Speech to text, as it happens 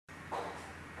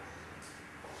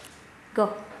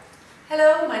Go.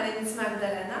 Hello, my name is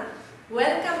Magdalena.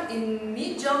 Welcome in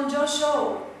Mijonju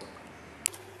show.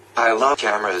 I love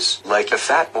cameras like a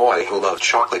fat boy who loved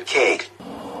chocolate cake.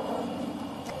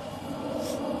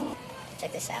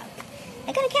 Check this out.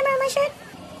 I got a camera on my shirt.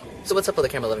 So what's up, other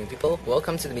camera-loving people?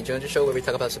 Welcome to the Mijonju show, where we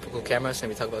talk about super cool cameras and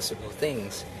we talk about super cool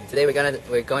things. Today we're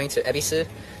going to Ebisu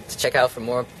to check out for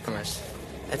more cameras.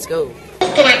 Let's go.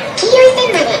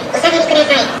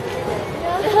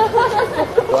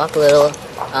 Walk a little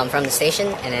from the station,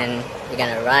 and then we're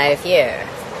gonna arrive here.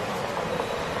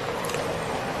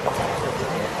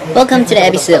 Welcome to the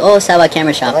Ebisu Oosawa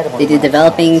Camera shop. They do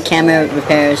developing, camera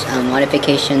repairs,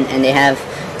 modification, and they have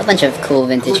a bunch of cool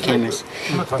vintage cameras.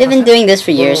 They've been doing this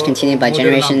for years, continued by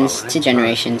generations to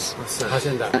generations.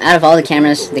 Out of all the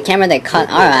cameras, the camera that caught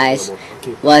our eyes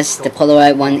was the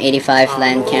Polaroid 185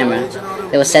 land camera.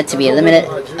 It was said to be a limited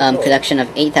production of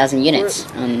 8,000 units.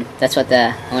 That's what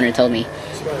the owner told me.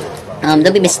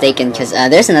 Don't be mistaken, because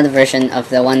there's another version of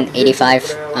the 185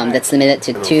 that's limited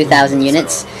to 2,000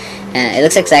 units. It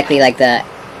looks exactly like the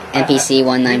MPC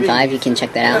 195. You can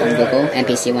check that out on Google.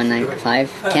 MPC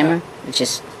 195 camera, which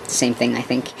is the same thing, I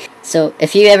think. So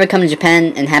if you ever come to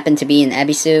Japan and happen to be in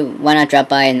Ebisu, why not drop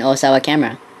by an Oosawa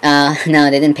Camera? No,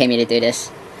 they didn't pay me to do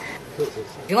this.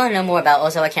 If you want to know more about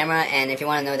Oosawa Camera, and if you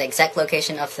want to know the exact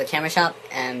location of the camera shop,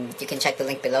 you can check the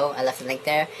link below. I left the link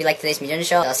there. If you like today's Mijonju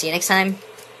show, I'll see you next time.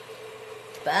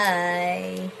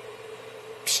 Bye.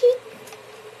 Pshit.